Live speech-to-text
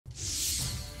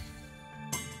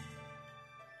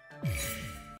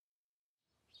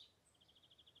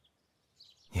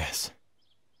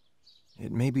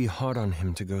It may be hard on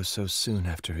him to go so soon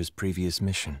after his previous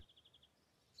mission.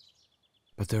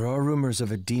 But there are rumors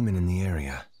of a demon in the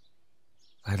area.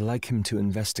 I'd like him to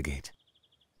investigate.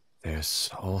 There's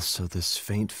also this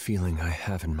faint feeling I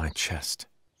have in my chest.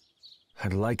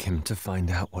 I'd like him to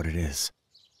find out what it is.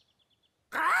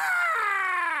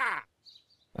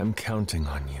 I'm counting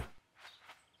on you.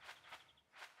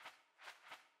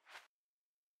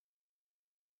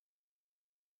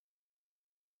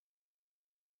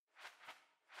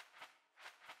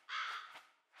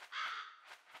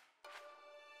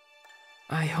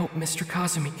 I hope Mr.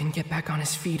 Kazumi can get back on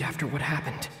his feet after what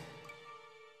happened.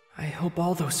 I hope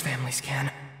all those families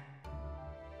can.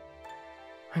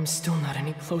 I'm still not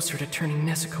any closer to turning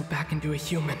Nezuko back into a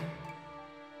human.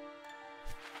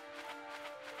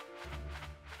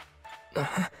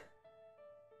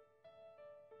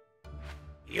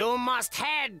 You must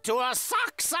head to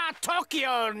Asakusa,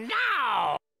 Tokyo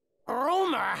now!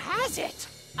 Rumor has it,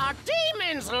 a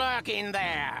demon's lurking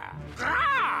there!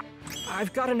 Grah!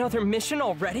 I've got another mission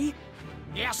already?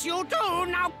 Yes, you do,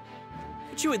 now...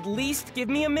 Could you at least give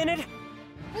me a minute?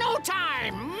 No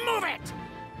time! Move it!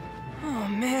 Oh,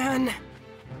 man.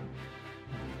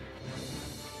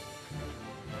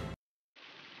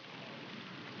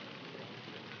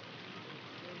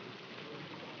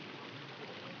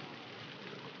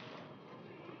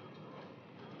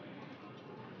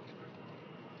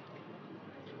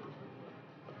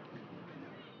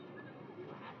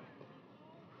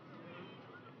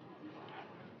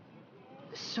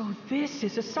 So this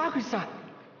is Asakusa.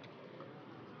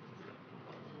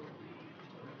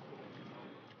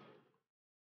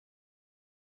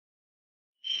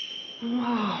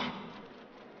 Wow.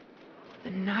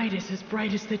 The night is as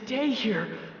bright as the day here.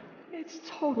 It's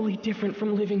totally different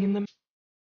from living in the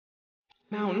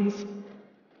mountains.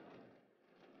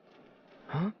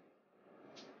 Huh?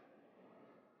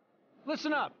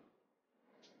 Listen up!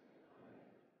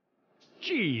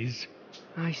 Jeez.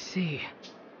 I see.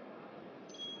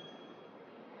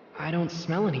 I don't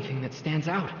smell anything that stands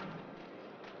out.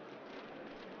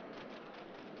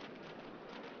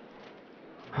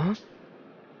 Huh?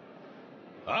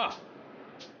 Ah!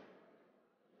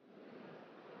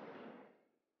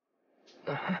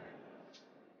 Uh-huh.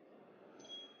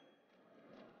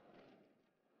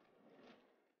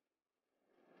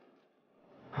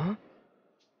 Huh?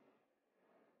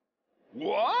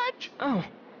 What? Oh.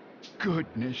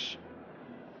 Goodness.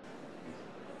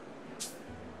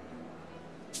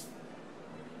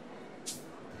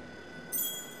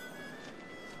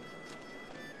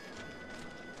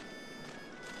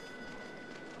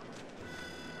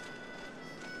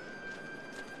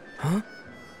 Huh?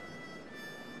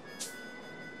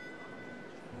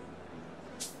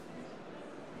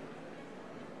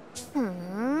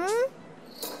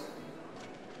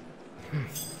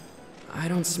 I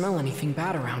don't smell anything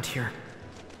bad around here.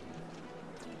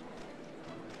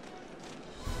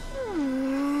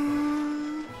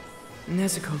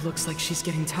 Nezuko looks like she's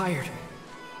getting tired.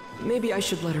 Maybe I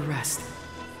should let her rest.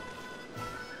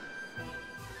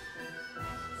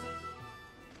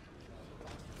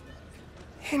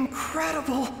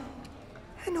 Incredible!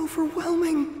 And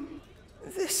overwhelming!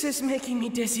 This is making me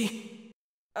dizzy.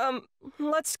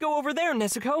 Let's go over there,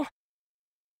 Nezuko.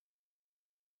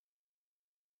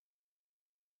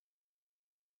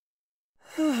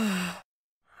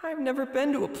 I've never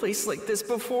been to a place like this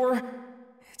before.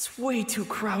 It's way too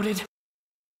crowded.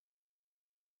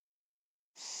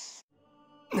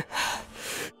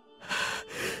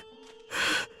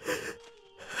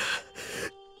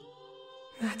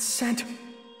 That scent.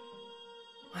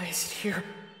 Why is it here?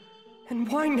 And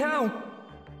why now?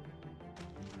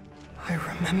 I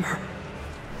remember.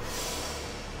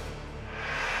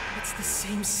 It's the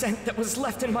same scent that was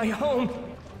left in my home.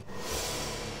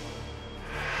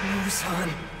 Muzan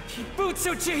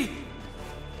Kibutsuji!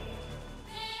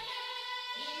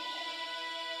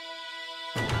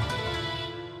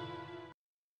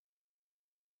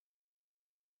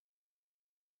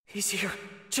 He's here,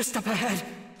 just up ahead.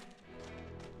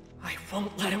 I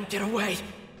won't let him get away.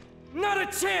 Not a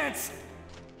chance!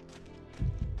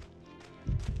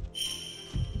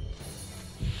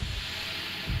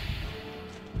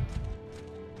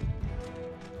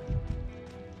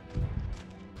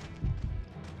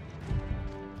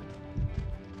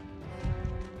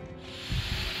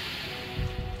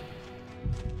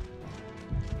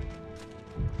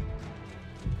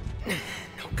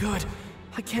 No good.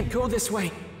 I can't go this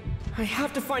way. I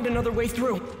have to find another way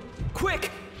through.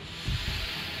 Quick!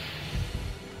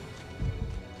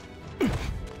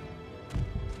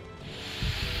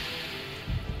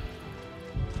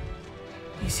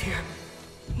 He's here.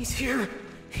 He's here.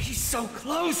 He's so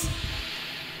close.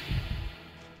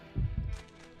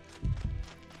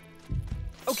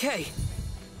 Okay.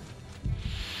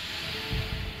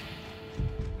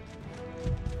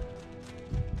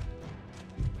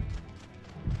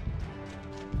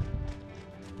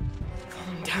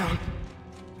 Calm down.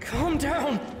 Calm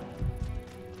down!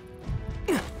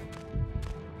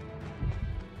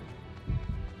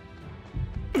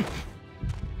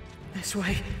 This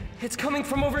way. It's coming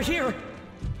from over here.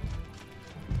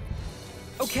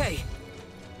 Okay.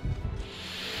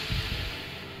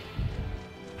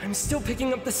 I'm still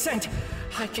picking up the scent.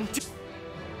 I can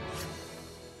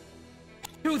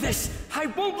do this. I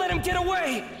won't let him get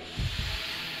away.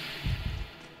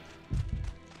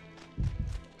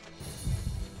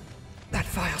 That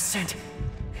vile scent.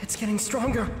 It's getting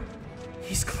stronger.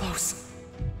 He's close.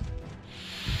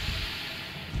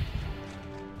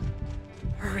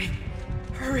 Hurry.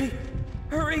 Hurry.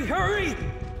 Hurry, hurry!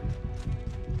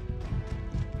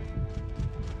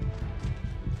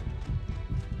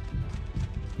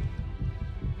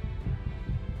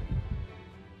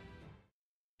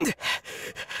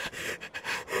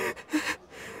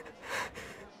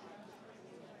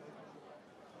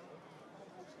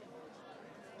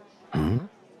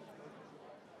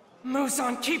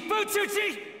 Muzan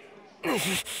Kibutsuji!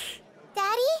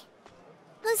 Daddy?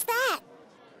 Who's that?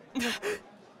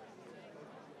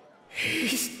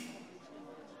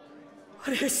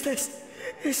 What is this?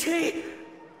 Is he...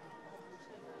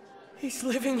 He's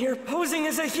living here posing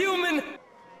as a human!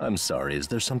 I'm sorry, is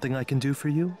there something I can do for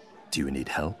you? Do you need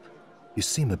help? You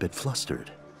seem a bit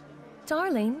flustered.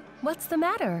 Darling, what's the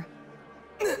matter?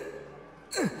 They're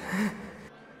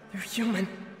human.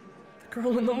 The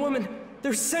girl and the woman,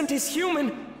 their scent is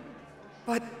human.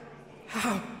 But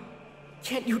how?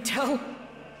 Can't you tell?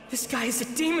 This guy is a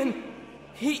demon.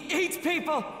 He eats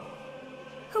people.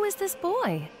 Who is this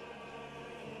boy?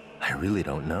 I really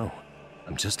don't know.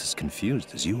 I'm just as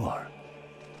confused as you are.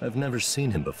 I've never seen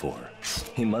him before.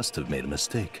 He must have made a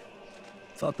mistake.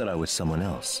 Thought that I was someone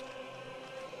else.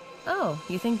 Oh,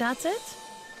 you think that's it?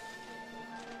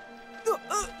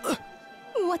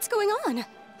 What's going on?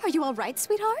 Are you all right,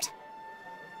 sweetheart?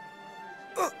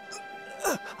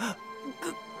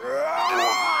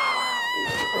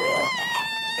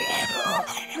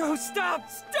 No, stop!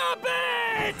 Stop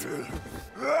it!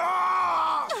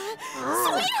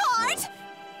 Sweetheart!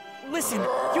 Listen,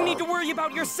 you need to worry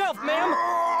about yourself, ma'am!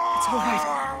 It's all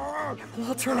right. It'll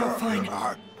all turn out fine.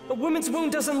 The woman's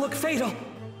wound doesn't look fatal.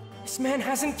 This man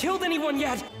hasn't killed anyone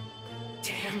yet!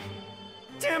 Damn.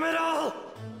 Damn it all!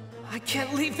 I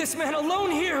can't leave this man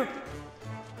alone here!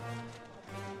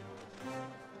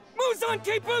 Muzan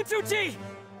Kibutsuji!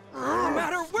 No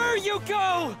matter where you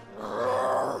go!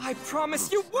 I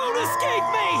promise you won't escape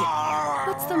me!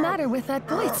 What's the matter with that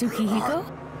boy, Tsukihiko?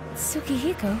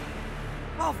 Tsukihiko?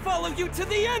 I'll follow you to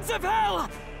the ends of hell!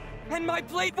 And my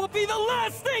blade will be the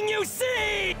last thing you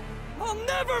see! I'll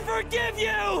never forgive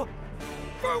you!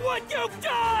 For what you've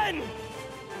done!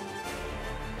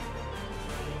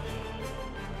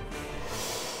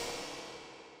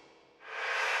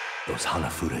 Those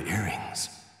Hanafuda earrings.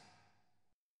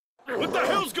 What the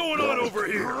hell's going on over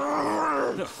here?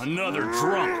 Another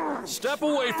drunk. Step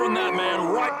away from that man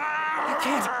right... I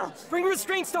can't! Bring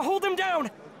restraints to hold him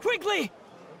down! Quickly!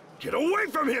 Get away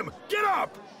from him! Get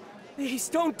up! Please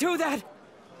don't do that!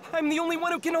 I'm the only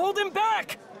one who can hold him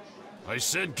back! I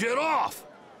said get off!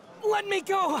 Let me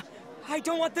go! I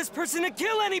don't want this person to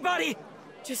kill anybody!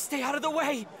 Just stay out of the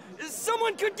way!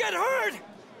 Someone could get hurt!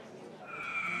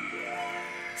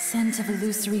 Scent of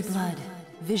illusory blood.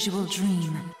 Visual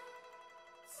dream.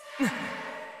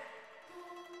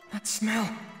 That smell.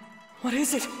 What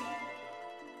is it?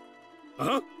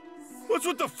 Huh? What's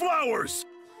with the flowers?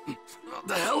 What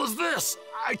the hell is this?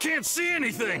 I can't see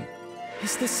anything!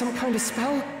 Is this some kind of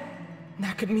spell?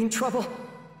 That could mean trouble.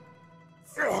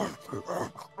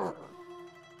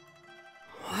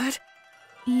 What?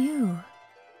 You.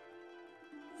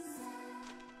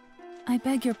 I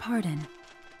beg your pardon,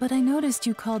 but I noticed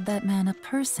you called that man a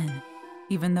person,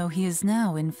 even though he is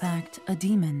now, in fact, a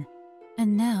demon.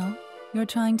 And now, you're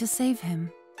trying to save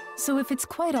him. So if it's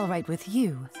quite all right with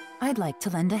you, I'd like to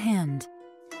lend a hand.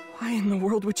 Why in the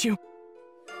world would you...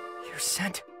 You're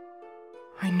sent.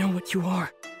 I know what you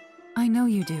are. I know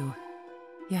you do.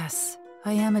 Yes,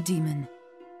 I am a demon.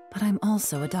 But I'm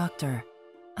also a doctor.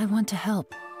 I want to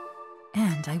help.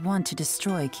 And I want to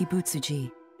destroy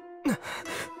Kibutsuji.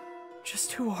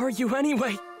 Just who are you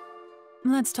anyway?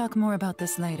 Let's talk more about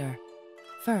this later.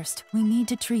 First, we need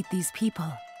to treat these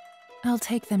people. I'll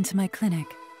take them to my clinic.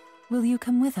 Will you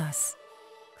come with us?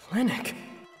 Clinic?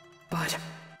 But...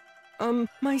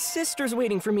 my sister's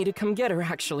waiting for me to come get her,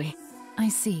 actually. I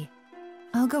see.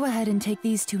 I'll go ahead and take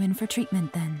these two in for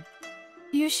treatment then.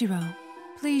 Yushiro,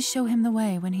 Please show him the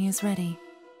way when he is ready.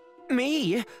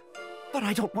 Me? But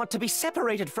I don't want to be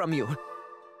separated from you.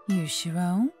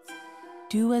 Yushiro,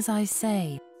 do as I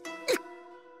say.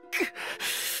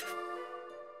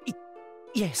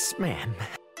 Yes, ma'am.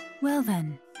 Well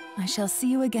then, I shall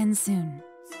see you again soon.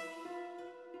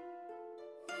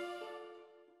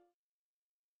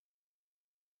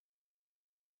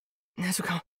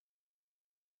 Nezuko.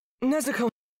 Nezuko!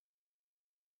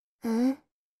 Huh?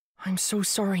 I'm so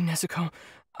sorry, Nezuko.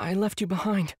 I left you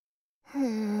behind.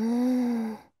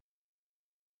 Huh?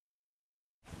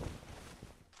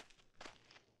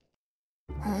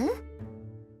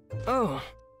 Oh.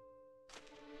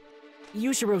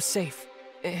 Yushiro's safe.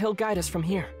 He'll guide us from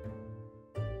here.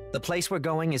 The place we're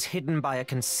going is hidden by a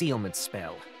concealment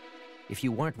spell. If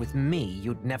you weren't with me,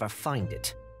 you'd never find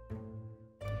it.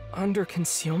 Under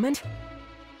concealment?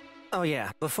 Oh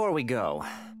yeah, before we go.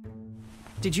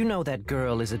 Did you know that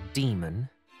girl is a demon?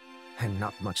 And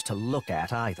not much to look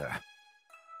at either.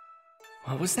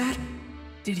 What was that?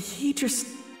 Did he just...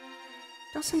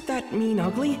 Doesn't that mean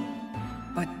ugly?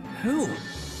 But who?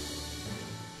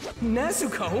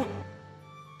 Nezuko?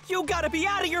 You gotta be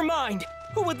out of your mind!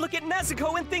 Who would look at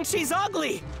Nezuko and think she's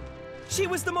ugly? She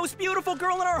was the most beautiful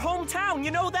girl in our hometown,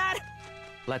 you know that?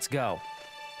 Let's go.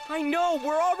 I know,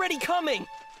 we're already coming!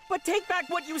 But take back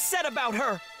what you said about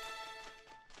her!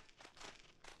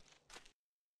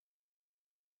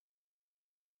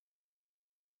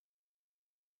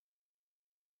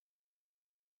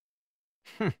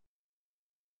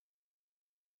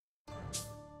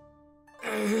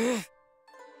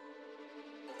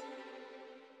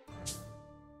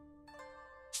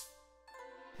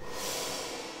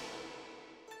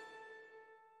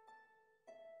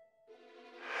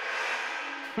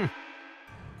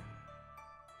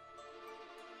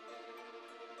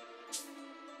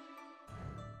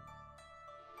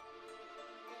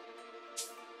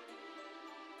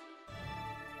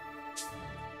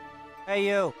 Hey,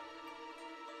 you.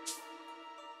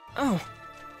 Oh.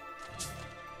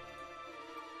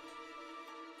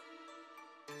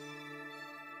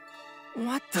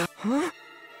 What the... Huh?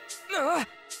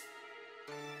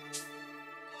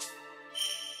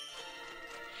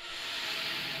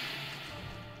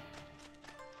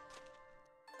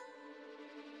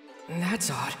 That's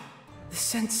odd. The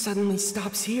scent suddenly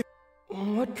stops here.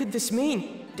 What could this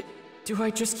mean? Do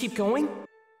I just keep going?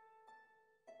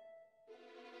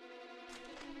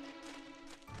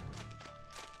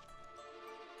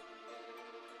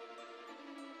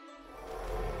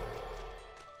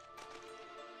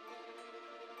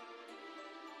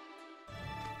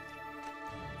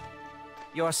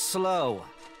 You're slow.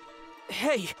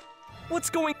 Hey, what's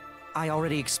going... I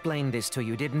already explained this to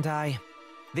you, didn't I?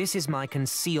 This is my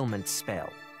concealment spell.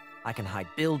 I can hide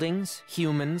buildings,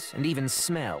 humans, and even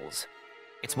smells.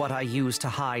 It's what I use to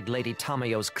hide Lady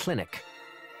Tamayo's clinic.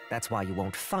 That's why you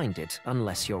won't find it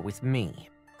unless you're with me.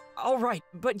 All right,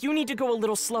 but you need to go a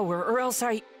little slower, or else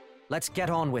I... Let's get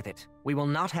on with it. We will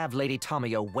not have Lady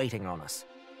Tamayo waiting on us.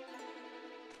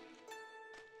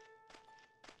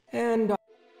 And...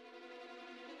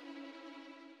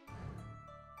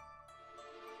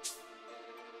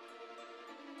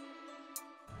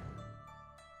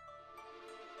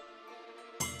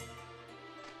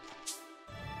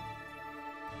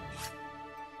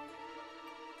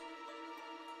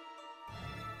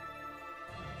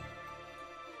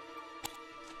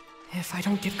 If I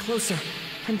don't get closer,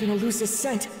 I'm gonna lose his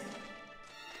scent.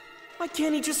 Why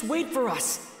can't he just wait for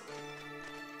us?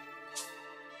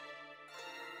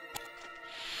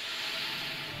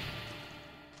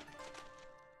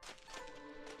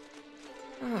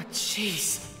 Oh,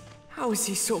 jeez. How is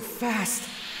he so fast?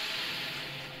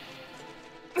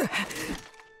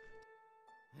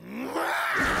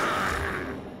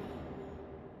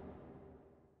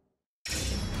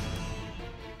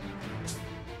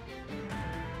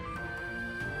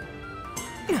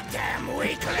 Damn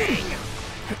weakling!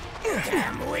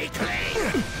 Damn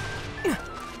weakling!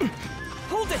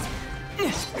 Hold it!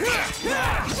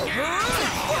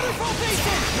 Waterfall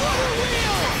basin! Water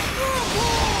wheel!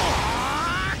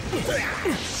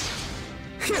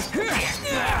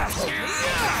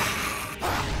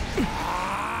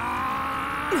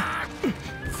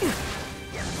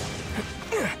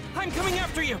 I'm coming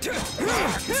after you! Water wheel!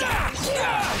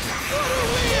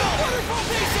 Waterfall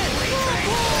basin!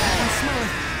 I smell it!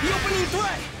 The opening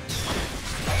threat!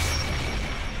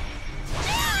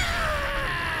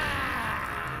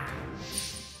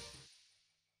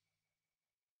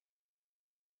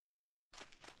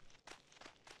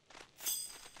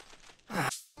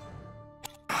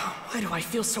 Why do I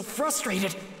feel so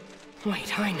frustrated?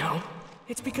 Wait, I know.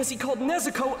 It's because he called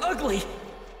Nezuko ugly!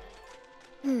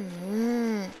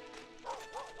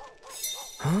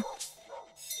 Huh?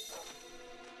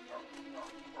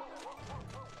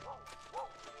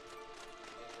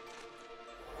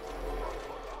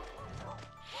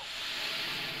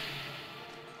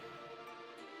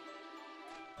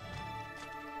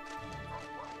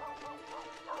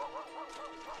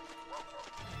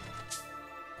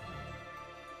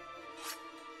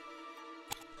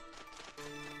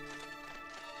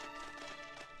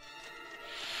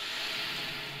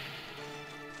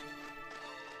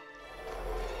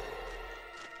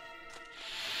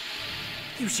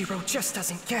 Yushiro just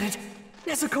doesn't get it.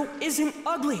 Nezuko isn't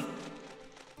ugly.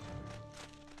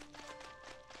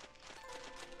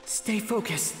 Stay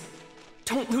focused.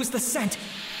 Don't lose the scent.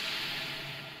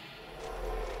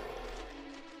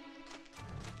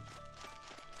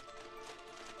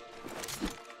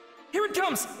 Here it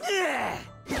comes!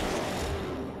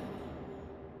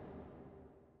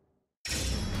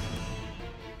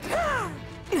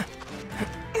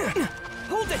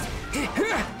 Hold it!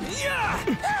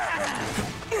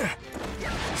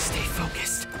 Stay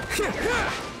focused.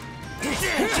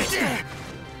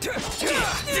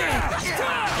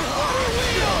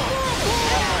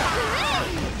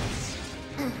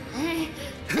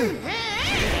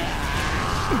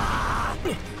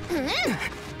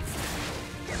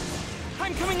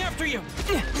 I'm coming after you!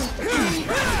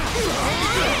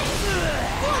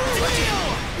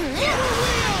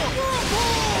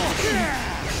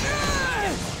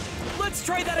 Let's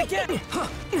try that again!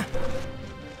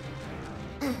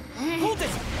 Hold it!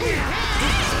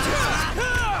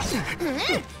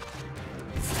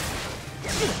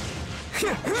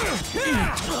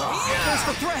 There's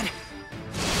the thread!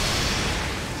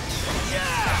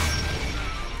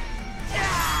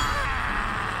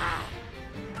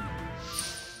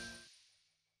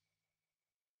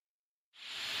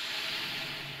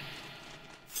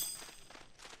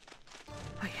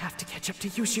 I have to catch up to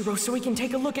Yushiro so we can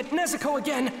take a look at Nezuko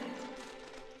again!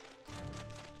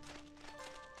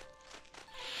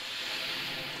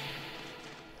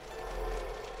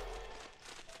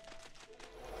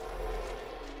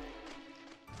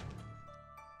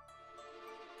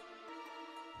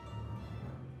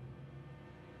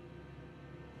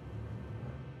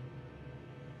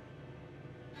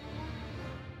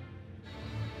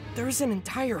 There's an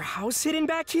entire house hidden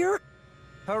back here?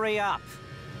 Hurry up!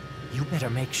 You better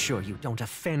make sure you don't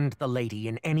offend the lady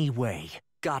in any way.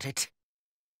 Got it?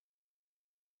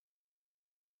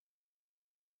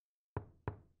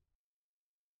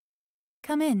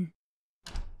 Come in.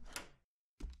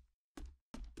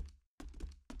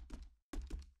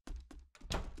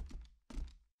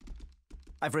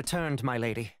 I've returned, my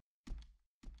lady.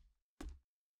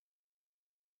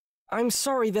 I'm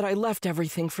sorry that I left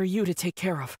everything for you to take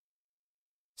care of.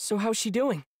 So how's she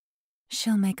doing?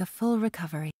 She'll make a full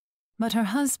recovery, but her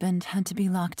husband had to be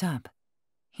locked up.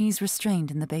 He's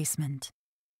restrained in the basement.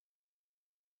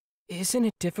 Isn't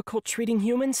it difficult treating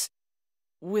humans?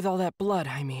 With all that blood,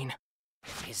 I mean.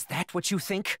 Is that what you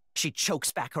think? She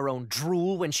chokes back her own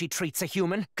drool when she treats a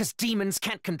human, 'cause demons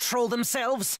can't control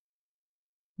themselves?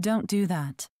 Don't do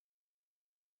that.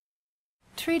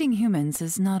 Treating humans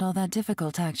is not all that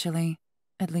difficult, actually.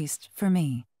 At least, for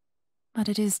me. But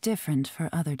it is different for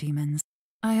other demons.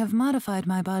 I have modified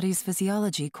my body's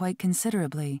physiology quite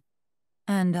considerably.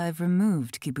 And I've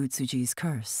removed Kibutsuji's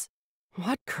curse.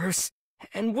 What curse?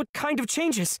 And what kind of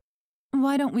changes?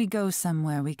 Why don't we go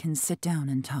somewhere we can sit down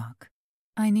and talk?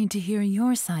 I need to hear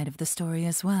your side of the story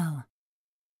as well.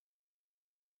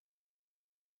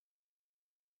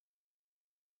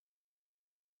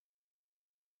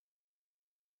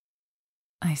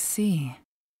 I see.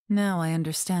 Now I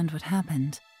understand what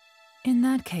happened. In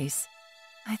that case,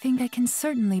 I think I can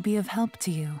certainly be of help to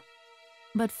you.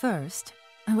 But first,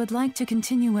 I would like to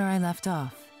continue where I left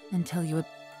off and tell you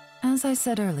as I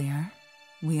said earlier,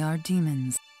 we are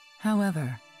demons.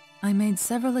 However, I made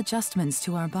several adjustments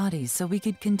to our bodies so we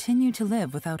could continue to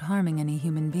live without harming any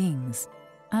human beings.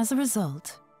 As a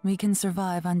result, we can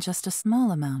survive on just a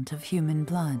small amount of human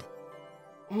blood.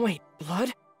 Wait,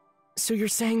 blood? So you're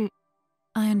saying...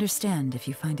 I understand if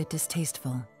you find it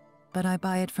distasteful, but I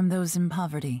buy it from those in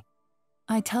poverty.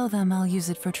 I tell them I'll use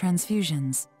it for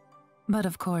transfusions. But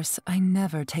of course, I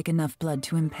never take enough blood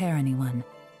to impair anyone.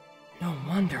 No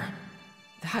wonder.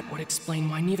 That would explain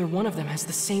why neither one of them has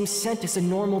the same scent as a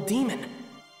normal demon.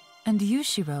 And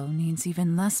Yushiro needs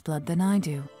even less blood than I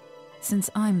do, since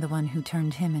I'm the one who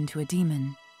turned him into a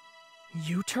demon.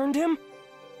 You turned him?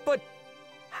 But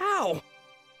how?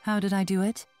 How did I do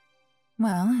it?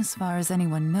 Well, as far as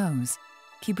anyone knows,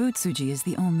 Kibutsuji is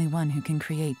the only one who can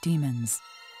create demons.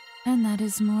 And that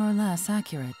is more or less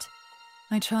accurate.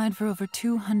 I tried for over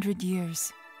 200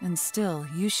 years, and still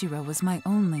Yushiro was my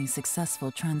only successful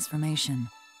transformation.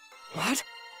 What?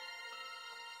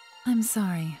 I'm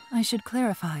sorry, I should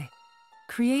clarify.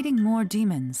 Creating more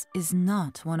demons is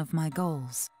not one of my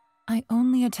goals. I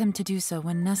only attempt to do so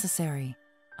when necessary,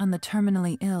 on the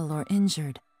terminally ill or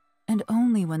injured, and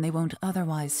only when they won't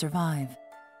otherwise survive.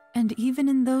 And even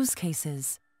in those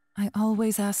cases, I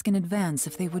always ask in advance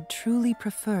if they would truly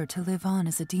prefer to live on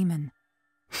as a demon.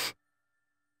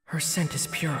 Her scent is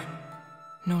pure.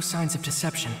 No signs of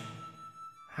deception.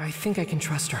 I think I can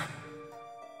trust her.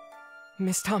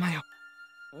 Miss Tamayo,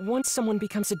 once someone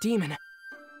becomes a demon,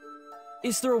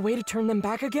 is there a way to turn them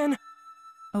back again?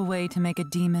 A way to make a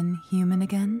demon human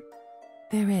again?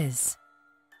 There is.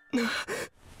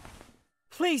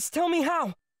 Please, tell me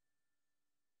how!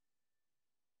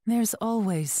 There's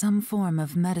always some form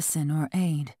of medicine or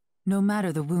aid, no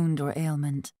matter the wound or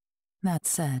ailment. That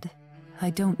said, I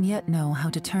don't yet know how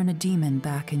to turn a demon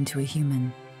back into a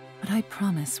human, but I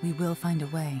promise we will find a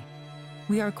way.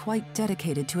 We are quite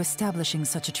dedicated to establishing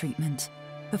such a treatment.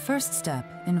 The first step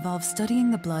involves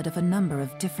studying the blood of a number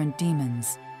of different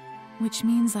demons, which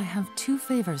means I have 2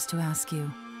 favors to ask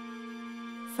you.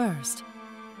 First,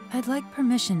 I'd like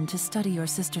permission to study your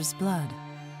sister's blood.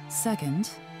 Second,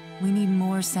 we need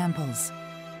more samples.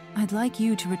 I'd like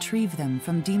you to retrieve them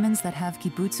from demons that have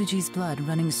Kibutsuji's blood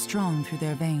running strong through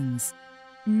their veins.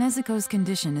 Nezuko's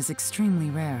condition is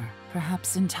extremely rare,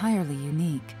 perhaps entirely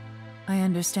unique. I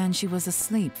understand she was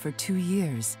asleep for 2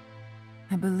 years.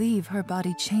 I believe her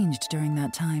body changed during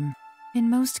that time. In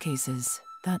most cases,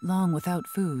 that long without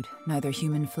food, neither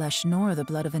human flesh nor the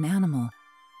blood of an animal,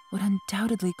 would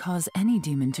undoubtedly cause any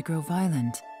demon to grow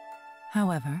violent.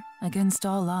 However, against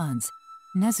all odds,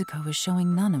 Nezuko is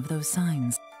showing none of those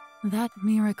signs. That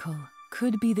miracle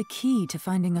could be the key to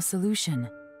finding a solution.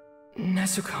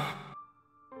 Nezuko.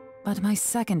 But my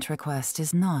second request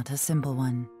is not a simple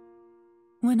one.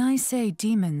 When I say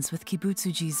demons with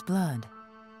Kibutsuji's blood,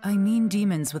 I mean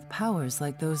demons with powers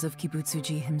like those of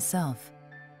Kibutsuji himself.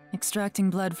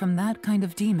 Extracting blood from that kind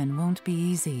of demon won't be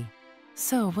easy.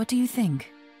 So, what do you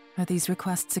think? Are these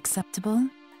requests acceptable,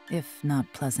 if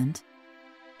not pleasant?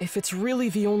 If it's really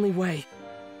the only way,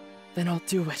 then I'll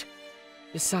do it.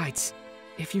 Besides,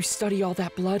 if you study all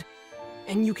that blood,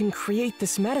 and you can create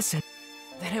this medicine,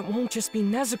 then it won't just be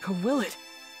Nezuko, will it?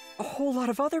 A whole lot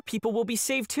of other people will be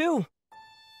saved too.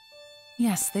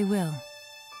 Yes, they will.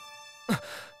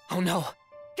 Oh no!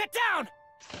 Get down!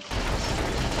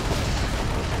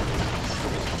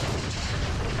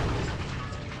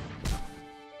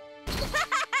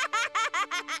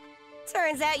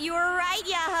 Turns out you were right,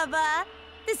 Yaiba.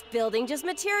 This building just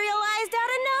materialized out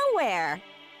of nowhere.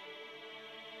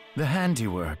 The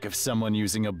handiwork of someone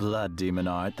using a blood demon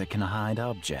art that can hide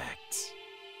objects.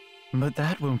 But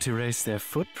that won't erase their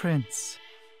footprints.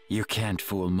 You can't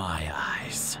fool my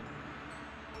eyes.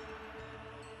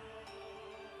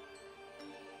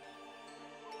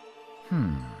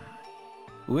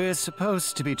 We're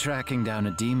supposed to be tracking down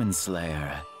a demon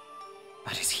slayer.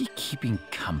 But is he keeping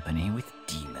company with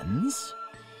demons?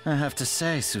 I have to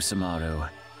say, Susumaru,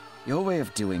 your way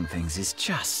of doing things is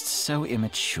just so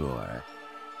immature.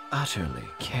 Utterly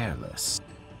careless.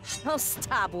 Oh,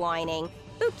 stop whining.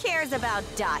 Who cares about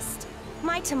dust?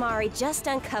 My Tamari just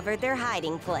uncovered their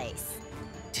hiding place.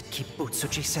 Did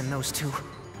Kibutsuji send those 2?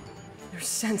 Their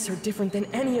scents are different than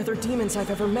any other demons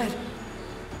I've ever met.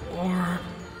 Or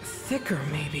thicker,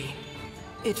 maybe.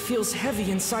 It feels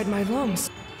heavy inside my lungs.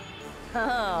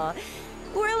 Oh,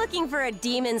 we're looking for a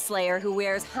demon slayer who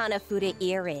wears Hanafuda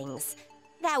earrings.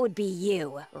 That would be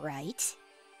you, right?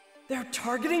 They're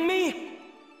targeting me?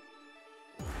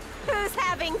 Who's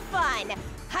having fun?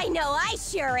 I know I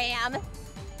sure am.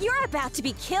 You're about to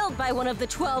be killed by one of the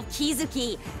 12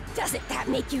 Kizuki. Doesn't that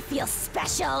make you feel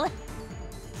special?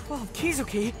 12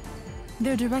 Kizuki?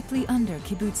 They're directly under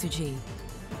Kibutsuji.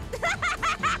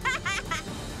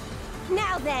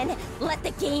 Now then, let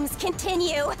the games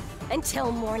continue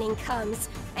until morning comes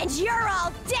and you're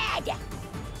all dead!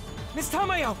 Miss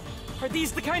Tamayo, are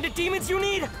these the kind of demons you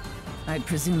need? I'd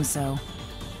presume so.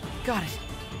 Got it.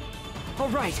 All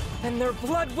right, then their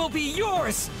blood will be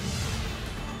yours!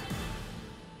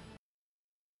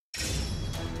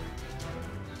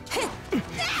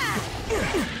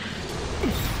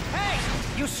 Hey,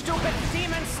 you stupid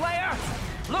demon slayer!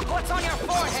 Look what's on your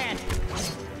forehead!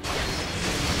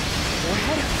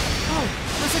 Forehead? Oh,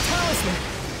 there's a talisman!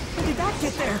 When did that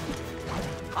get there?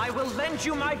 I will lend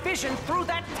you my vision through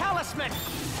that talisman!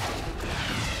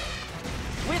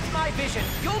 With my vision,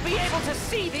 you'll be able to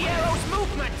see the arrow's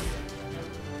movement!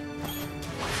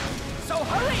 So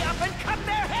hurry up and cut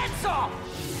their heads off!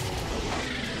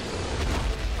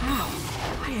 Wow,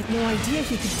 I had no idea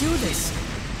he could do this.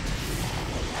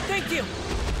 Thank you!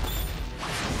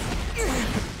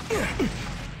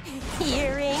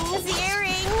 Earrings,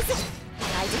 earrings!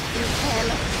 If I defeat him,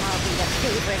 I'll be the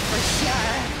favorite for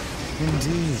sure.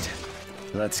 Indeed.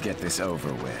 Let's get this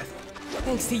over with.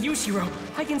 Thanks to Yushiro,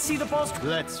 I can see the balls.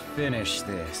 Let's finish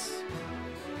this.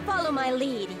 Follow my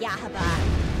lead, Yaiba.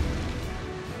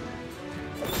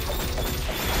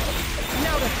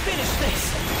 Now to finish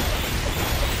this!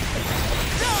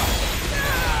 No!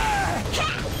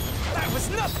 That was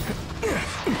nothing!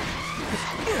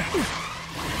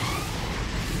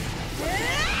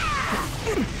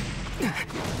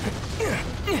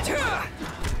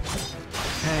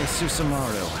 Hey,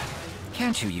 Susumaru.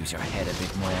 Can't you use your head a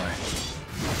bit more?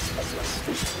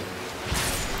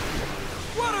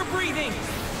 Water breathing!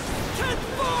 Tenth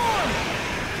form!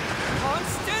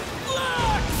 Constant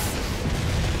flux!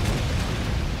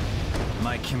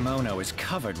 My kimono is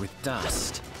covered with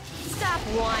dust. Stop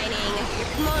whining. Your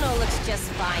kimono looks just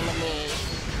fine to me.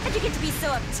 How'd you get to be so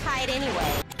uptight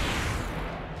anyway?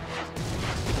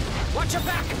 Watch your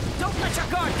back! Don't let your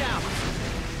guard down!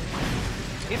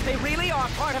 If they really are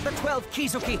part of the 12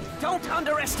 Kizuki, don't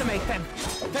underestimate them.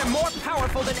 They're more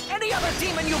powerful than any other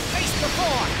demon you've faced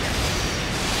before!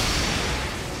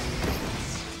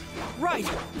 Right!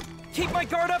 Keep my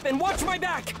guard up and watch my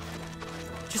back!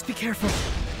 Just be careful.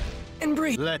 And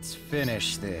breathe. Let's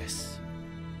finish this.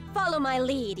 Follow my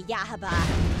lead, Yaiba.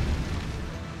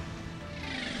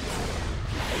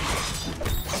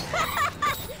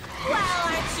 Well,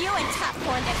 aren't you a tough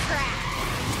one to crack?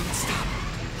 Don't stop.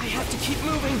 I have to keep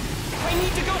moving. I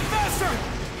need to go faster!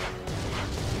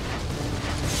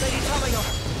 Lady Tamayo,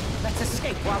 let's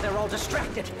escape while they're all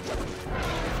distracted.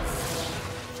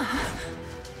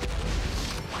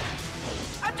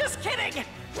 I'm just kidding!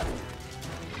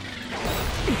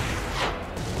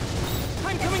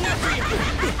 I'm coming after you!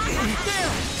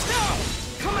 There! No!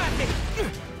 Come at me!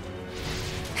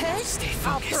 Stay focused.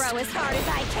 I'll throw as hard as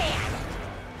I can.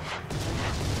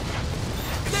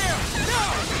 There! No!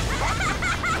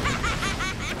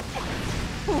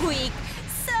 Weak.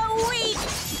 So weak.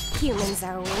 Humans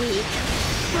are weak.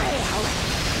 Frail.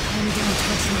 Calm down,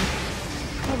 Tanjiro.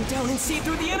 Calm down and see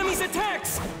through the enemy's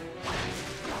attacks!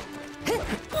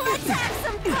 Let's have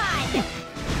some fun!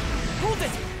 Hold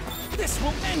it! This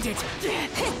will end it!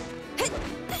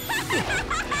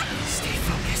 Stay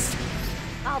focused.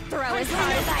 I'll throw as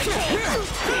hard as I can.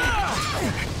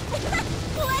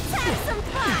 Let's have some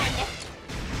fun!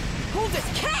 Hold it!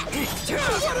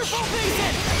 Waterfall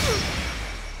basin!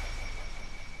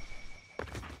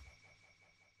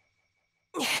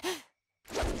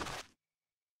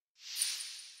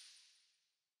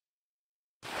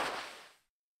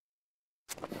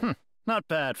 Not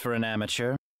bad for an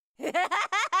amateur. Now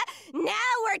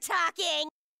we're talking!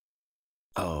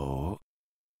 Oh.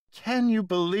 Can you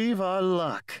believe our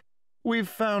luck? We've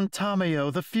found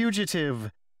Tamayo the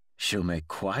fugitive. She'll make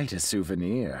quite a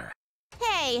souvenir.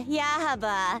 Hey,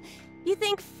 Yaiba. You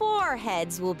think 4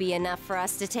 heads will be enough for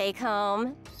us to take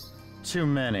home? Too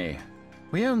many.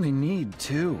 We only need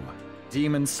 2.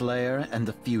 Demon Slayer and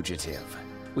the fugitive.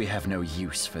 We have no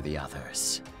use for the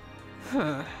others.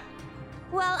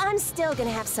 Well, I'm still gonna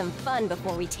have some fun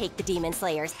before we take the Demon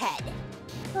Slayer's head.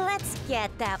 Let's get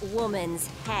that woman's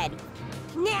head.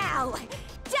 Now!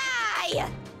 Die!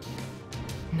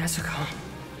 Nezuko.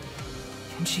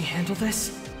 Can she handle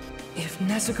this? If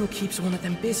Nezuko keeps one of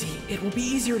them busy, it will be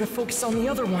easier to focus on the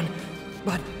other one.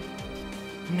 But...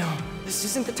 no, this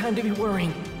isn't the time to be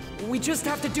worrying. We just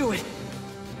have to do it.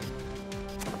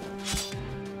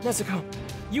 Nezuko,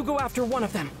 you go after one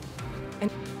of them.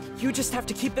 And you just have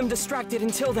to keep them distracted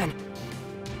until then.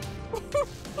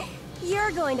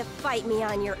 You're going to fight me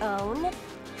on your own?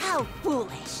 How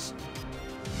foolish.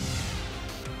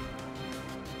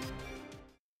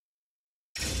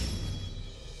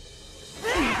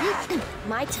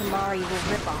 My Tamari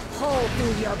will rip a hole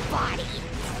through your body.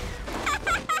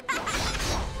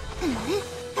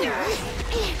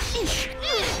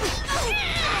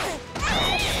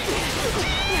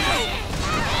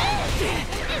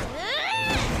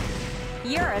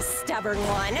 You're a stubborn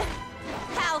one.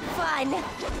 How fun!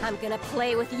 I'm gonna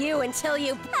play with you until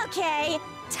you... Okay,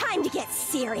 time to get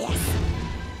serious.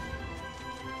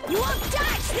 You won't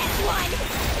dodge this one!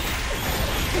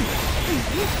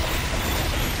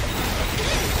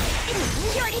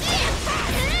 You're damn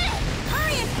fast!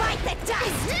 Hurry and bite the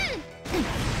dust!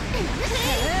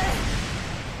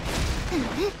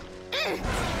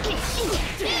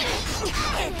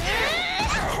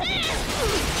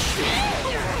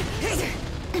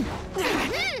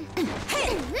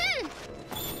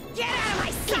 Get out of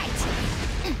my sight!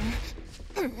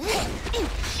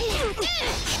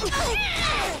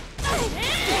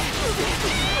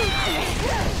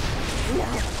 No.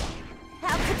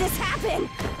 How could this happen?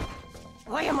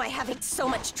 Why am I having so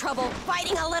much trouble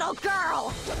fighting a little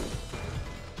girl?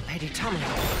 Lady Tamio,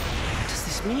 what does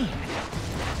this mean?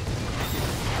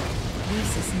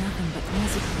 This is nothing but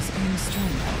Nezuko's own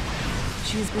strength.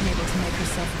 She has been able to make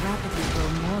herself rapidly grow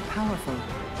more powerful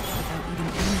without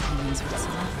eating any humans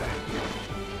whatsoever.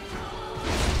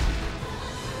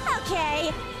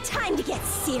 Okay, time to get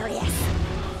serious.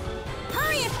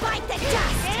 Hurry and bite the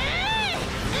dust!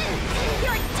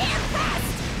 You're damn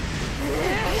fast!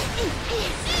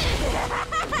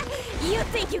 You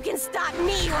think you can stop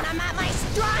me when I'm at my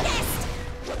strongest?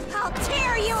 I'll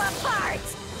tear you apart!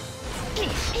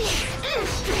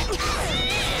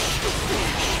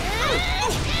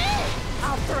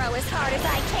 I'll throw as hard as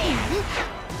I can.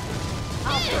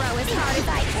 I'll throw as hard as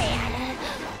I can.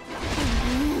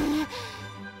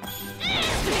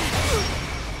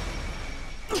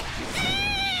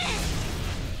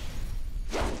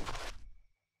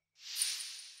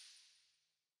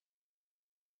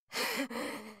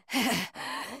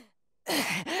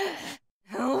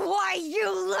 Why, you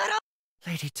little...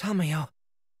 Lady Tamio,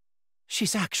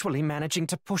 she's actually managing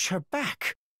to push her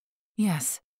back.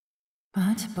 Yes,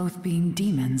 but both being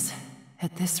demons,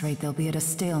 at this rate they'll be at a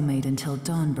stalemate until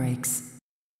dawn breaks.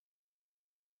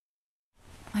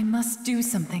 I must do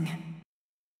something.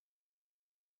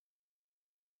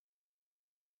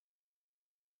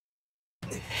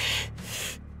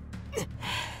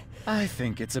 I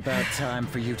think it's about time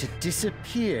for you to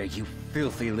disappear, you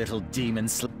filthy little demon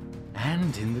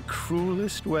and in the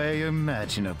cruelest way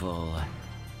imaginable.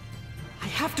 I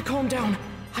have to calm down.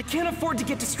 I can't afford to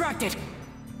get distracted.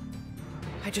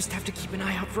 I just have to keep an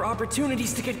eye out for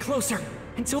opportunities to get closer,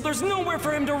 until there's nowhere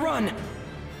for him to run.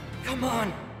 Come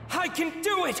on, I can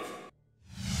do it!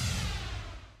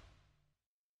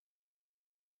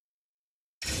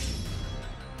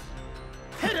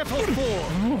 Pitiful fool!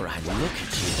 The more I look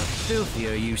at you, the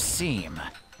filthier you seem.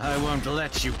 I won't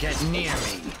let you get near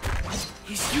me.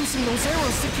 He's using those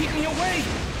arrows to keep me away!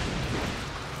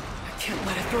 I can't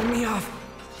let it throw me off.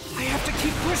 I have to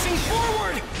keep pushing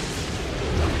forward!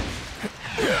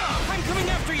 I'm coming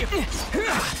after you!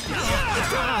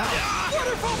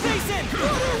 Waterfall basin!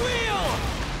 Water wheel!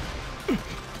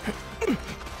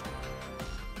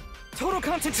 Total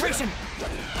concentration!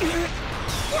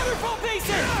 Waterfall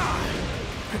basin!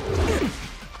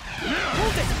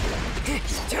 Hold it!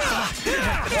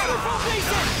 Waterfall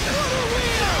basin! Water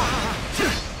wheel!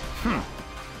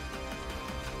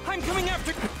 I'm coming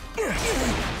after...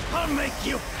 I'll make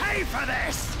you pay for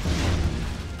this!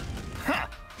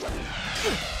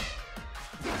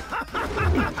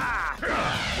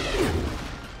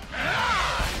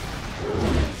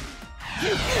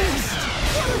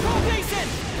 Waterfall basin!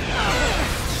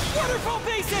 Waterfall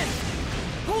basin!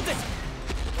 Hold it!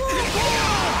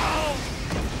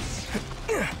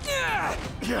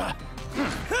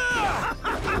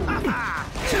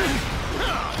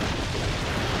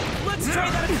 Let's try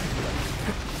that!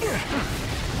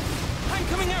 I'm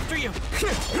coming after you!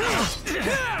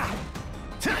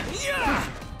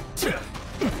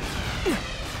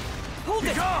 Hold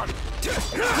it!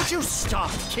 Could you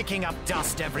stop kicking up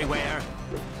dust everywhere?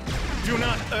 Do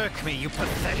not irk me, you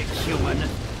pathetic human.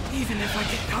 Even if I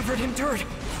get covered in dirt,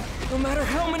 no matter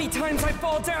how many times I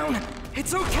fall down,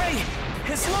 it's okay,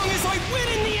 as long as I win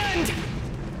in the end!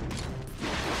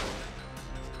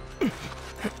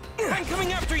 I'm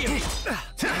coming after you!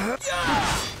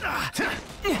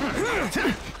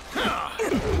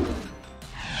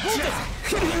 Hold it!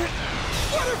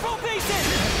 Waterfall basin!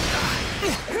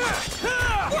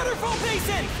 Waterfall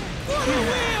basin! Water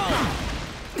wheel!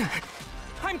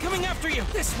 I'm coming after you!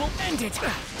 This will end it!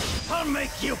 I'll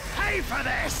make you pay for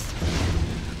this!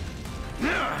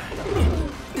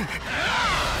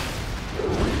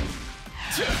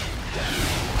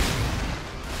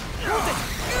 Hold it!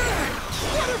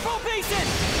 Waterfall basin!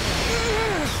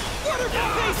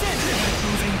 Waterfall basin!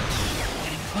 Moving.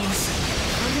 Getting close.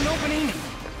 Find an opening.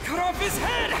 Cut off his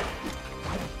head!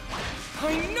 I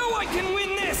know I can win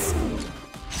this!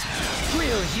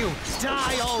 Will you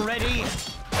die already?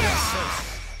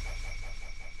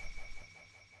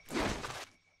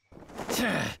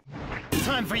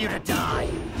 Time for you to die!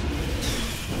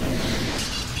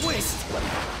 Twist!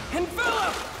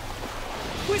 Envelop!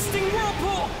 Twisting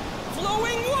whirlpool!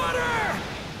 Flowing water!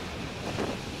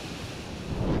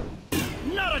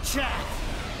 Not a chance!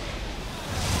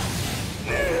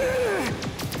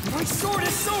 My sword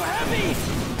is so heavy!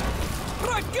 But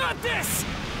I've got this!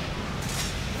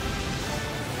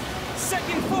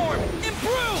 Second form,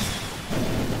 improve!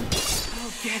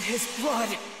 I'll get his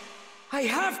blood. I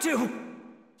have to!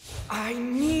 I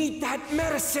need that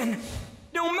medicine!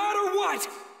 No matter what!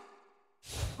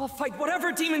 I'll fight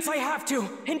whatever demons I have to,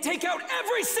 and take out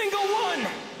every single one!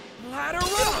 Ladder up!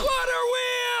 Water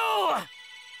wheel!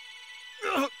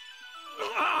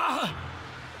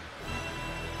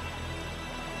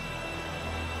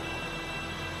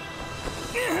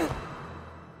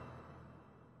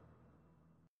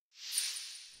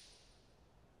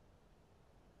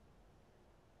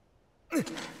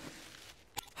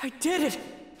 I did it!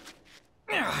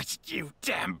 You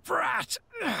damn brat!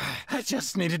 I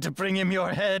just needed to bring him your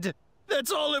head.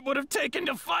 That's all it would have taken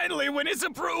to finally win his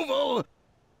approval!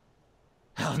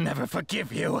 I'll never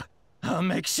forgive you. I'll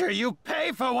make sure you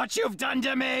pay for what you've done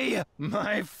to me!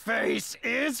 My face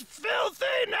is filthy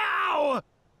now!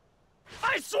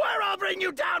 I swear I'll bring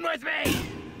you down with me!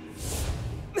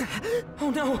 Oh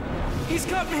no! He's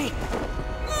got me!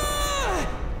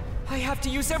 I have to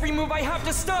use every move I have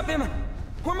to stop him,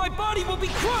 or my body will be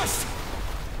crushed!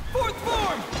 Fourth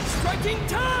form! Striking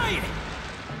tide!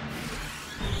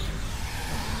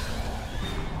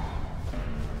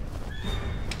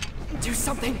 Do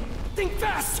something! Think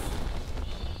fast!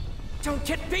 Don't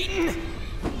get beaten!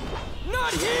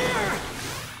 Not here!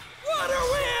 Water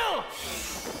wheel!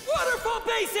 Waterfall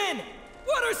basin!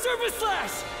 Water surface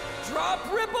slash!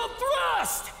 Drop ripple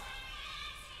thrust!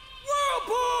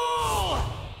 Whirlpool!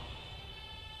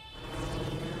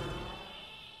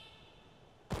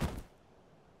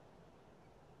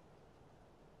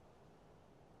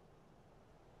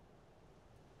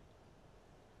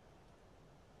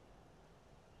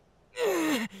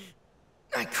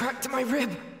 I cracked my rib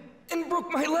and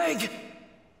broke my leg.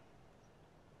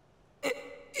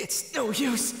 It's no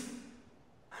use.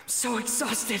 I'm so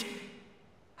exhausted.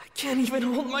 I can't even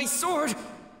hold my sword.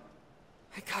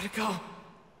 I gotta go.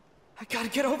 I gotta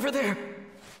get over there.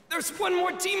 There's one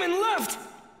more demon left.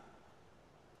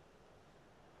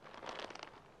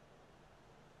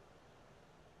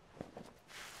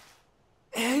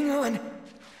 Hang on.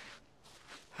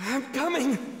 I'm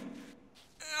coming.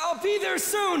 I'll be there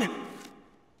soon.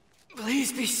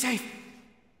 Please be safe.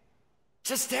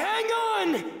 Just hang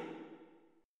on!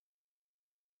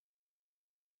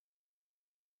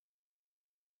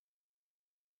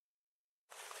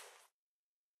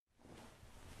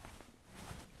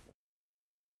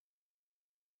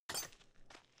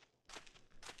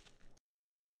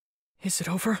 Is it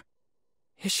over?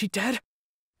 Is she dead?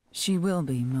 She will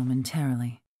be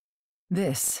momentarily.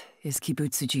 This is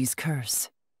Kibutsuji's curse.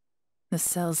 The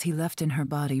cells he left in her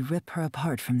body rip her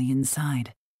apart from the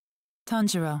inside.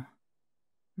 Tanjiro,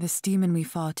 this demon we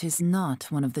fought is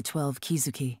not one of the 12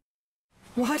 Kizuki.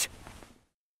 What?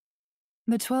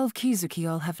 The 12 Kizuki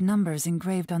all have numbers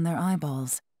engraved on their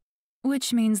eyeballs,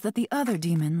 which means that the other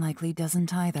demon likely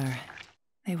doesn't either.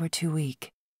 They were too weak.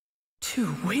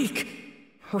 Too weak?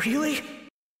 Really?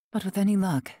 But with any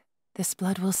luck, this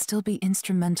blood will still be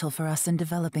instrumental for us in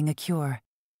developing a cure.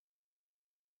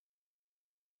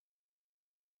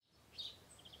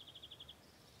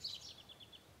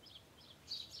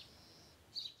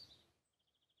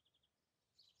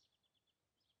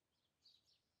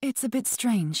 It's a bit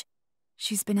strange.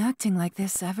 She's been acting like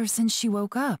this ever since she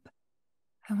woke up.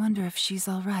 I wonder if she's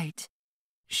all right.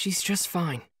 She's just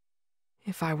fine.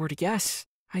 If I were to guess,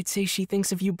 I'd say she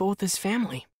thinks of you both as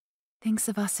family. Thinks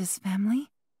of us as family?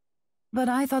 But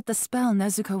I thought the spell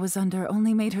Nezuko was under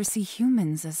only made her see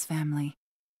humans as family.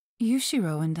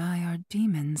 Yushiro and I are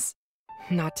demons.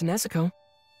 Not to Nezuko.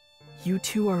 You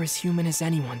two are as human as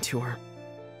anyone to her.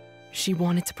 She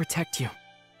wanted to protect you.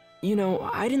 You know,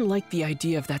 I didn't like the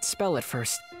idea of that spell at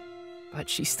first, but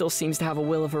she still seems to have a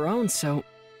will of her own, so...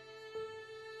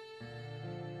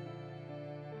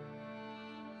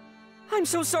 I'm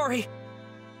so sorry!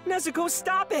 Nezuko,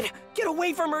 stop it! Get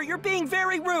away from her! You're being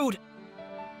very rude!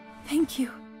 Thank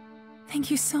you.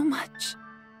 Thank you so much,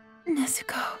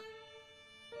 Nezuko.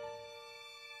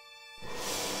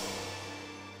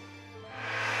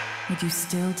 Would you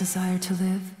still desire to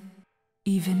live?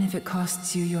 Even if it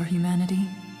costs you your humanity?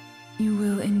 You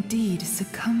will indeed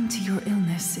succumb to your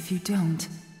illness if you don't.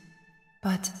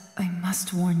 But I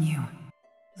must warn you,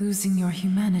 losing your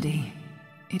humanity,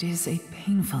 it is a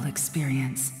painful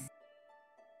experience.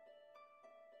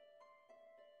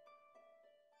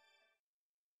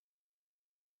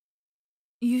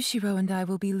 Yushiro and I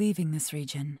will be leaving this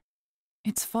region.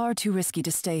 It's far too risky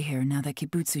to stay here now that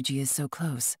Kibutsuji is so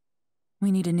close.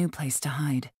 We need a new place to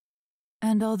hide.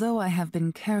 And although I have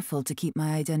been careful to keep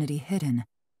my identity hidden,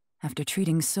 after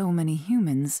treating so many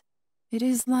humans, it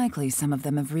is likely some of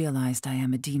them have realized I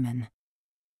am a demon.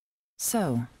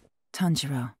 So,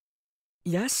 Tanjiro.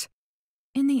 Yes?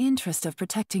 In the interest of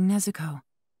protecting Nezuko,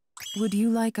 Would you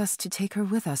like us to take her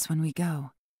with us when we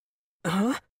go?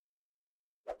 Huh?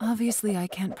 Obviously, I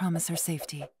can't promise her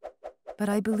safety, but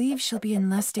I believe she'll be in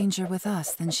less danger with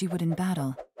us than she would in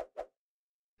battle.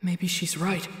 Maybe she's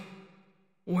right.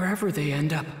 Wherever they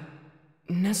end up,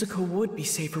 Nezuko would be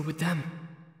safer with them.